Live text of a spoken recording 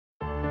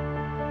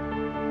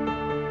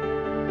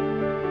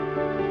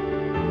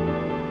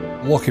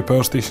Lochay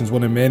Power Station is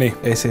one of many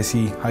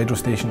SSE hydro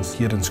stations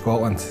here in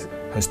Scotland.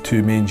 It has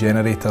two main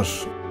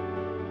generators.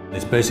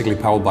 It's basically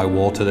powered by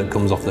water that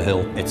comes off the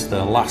hill. It's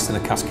the last in a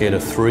cascade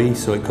of three,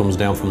 so it comes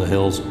down from the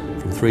hills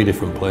from three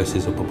different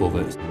places up above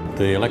it.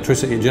 The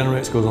electricity it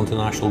generates goes onto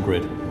the national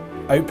grid.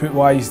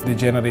 Output-wise, the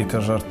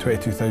generators are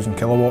 22,000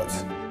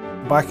 kilowatts.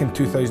 Back in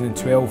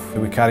 2012,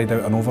 we carried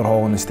out an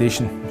overhaul on the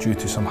station due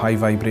to some high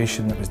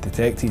vibration that was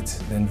detected.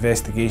 The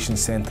investigation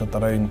centred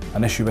around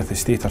an issue with the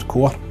stator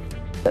core.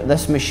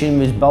 This machine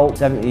was built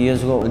 70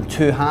 years ago in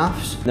two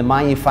halves. They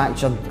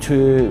manufactured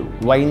two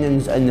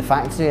windings in the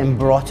factory and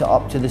brought it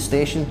up to the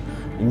station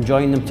and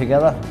joined them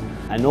together.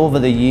 And over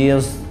the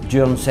years,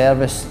 during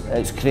service,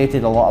 it's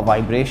created a lot of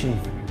vibration.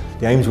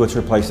 The aims were to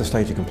replace the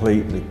stator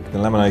complete, the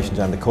laminations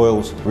and the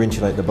coils,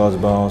 re-insulate the buzz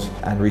bars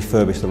and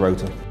refurbish the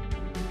rotor.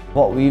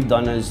 What we've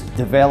done is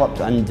developed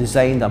and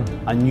designed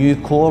a new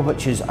core,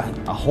 which is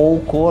a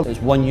whole core.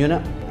 It's one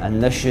unit,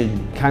 and this should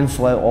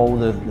cancel out all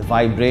the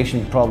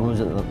vibration problems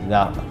that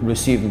they're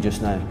receiving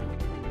just now.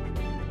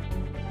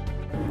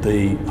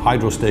 The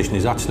hydro station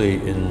is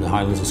actually in the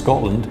Highlands of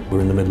Scotland. We're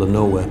in the middle of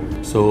nowhere,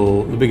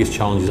 so the biggest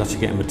challenge is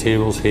actually getting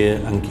materials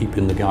here and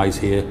keeping the guys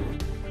here.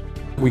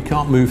 We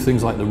can't move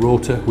things like the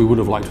rotor. We would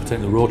have liked to take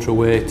the rotor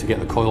away to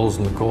get the coils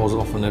and the cores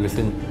off and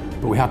everything,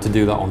 but we had to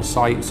do that on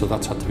site, so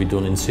that's had to be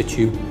done in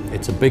situ.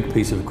 It's a big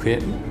piece of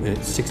kit,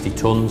 it's 60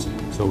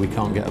 tonnes, so we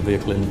can't get a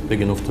vehicle in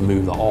big enough to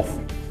move that off.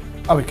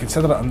 I would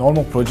consider it a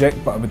normal project,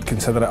 but I would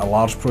consider it a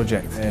large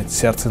project. It's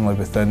certainly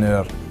within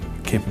our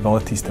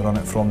capabilities to run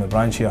it from the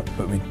branch here,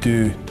 but we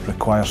do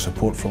require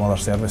support from other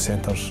service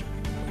centres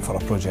for a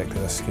project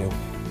of this scale.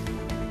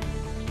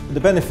 The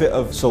benefit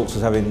of Sulzer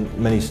is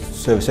having many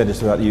service centres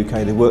throughout the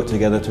UK. They work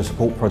together to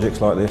support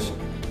projects like this.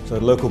 So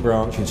the local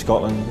branch in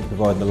Scotland is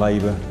providing the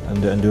labour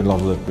and doing a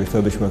lot of the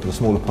refurbishment of the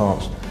smaller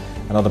parts,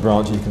 and other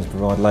branches can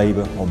provide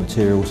labour or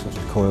materials such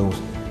as coils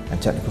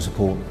and technical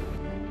support.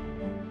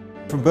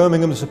 From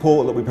Birmingham, the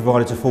support that we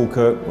provided to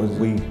Falkirk was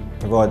we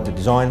provided the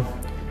design.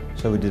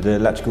 So we did the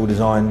electrical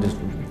design,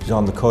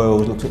 designed the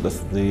coils, looked at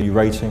the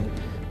rating,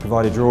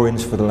 provided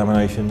drawings for the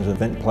laminations and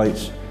vent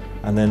plates,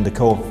 and then the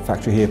coil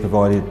factory here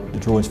provided the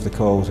drawings for the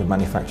coils and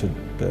manufactured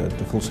the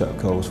full set of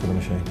coils for the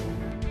machine.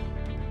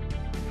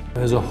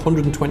 There's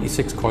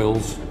 126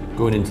 coils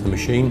going into the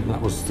machine.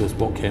 That was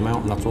what came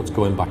out, and that's what's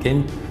going back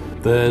in.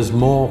 There's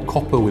more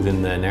copper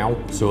within there now,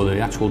 so the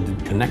actual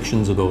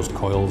connections of those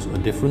coils are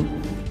different.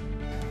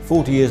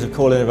 40 years of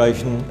coil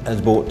innovation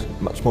has brought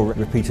much more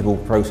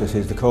repeatable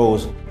processes. The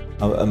coils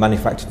are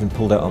manufactured and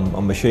pulled out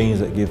on machines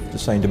that give the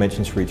same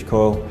dimensions for each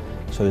coil,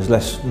 so there's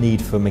less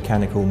need for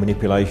mechanical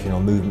manipulation or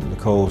movement of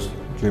the coils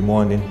during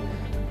winding.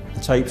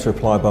 The tapes are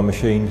applied by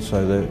machine,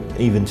 so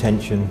the even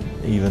tension,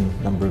 even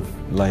number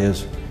of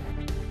layers.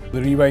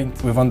 The rewind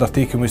we've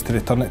undertaken was to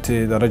return it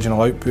to the original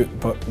output,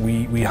 but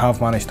we have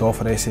managed to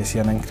offer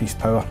SSE an increased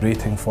power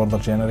rating for their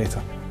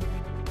generator.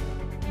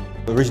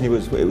 Originally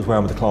it was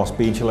wound with the Class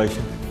B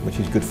insulation, which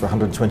is good for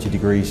 120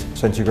 degrees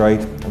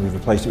centigrade, and we've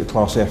replaced it with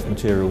Class F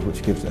materials,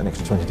 which gives an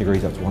extra 20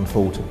 degrees up to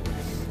 140,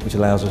 which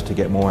allows us to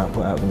get more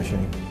output out of the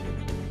machine.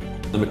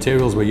 The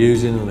materials we're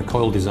using and the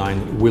coil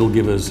design will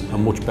give us a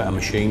much better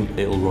machine.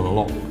 It'll run a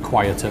lot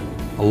quieter,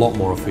 a lot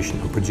more efficient,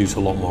 and produce a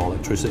lot more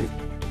electricity.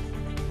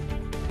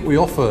 We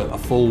offer a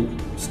full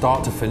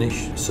start to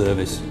finish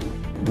service.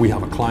 We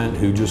have a client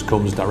who just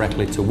comes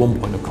directly to one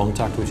point of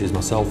contact, which is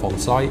myself on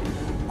site,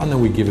 and then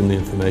we give him the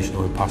information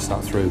and we pass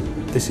that through.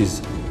 This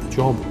is the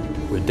job.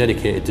 We're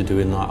dedicated to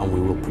doing that, and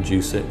we will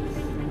produce it.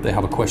 They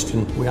have a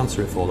question, we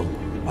answer it for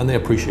them, and they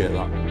appreciate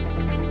that.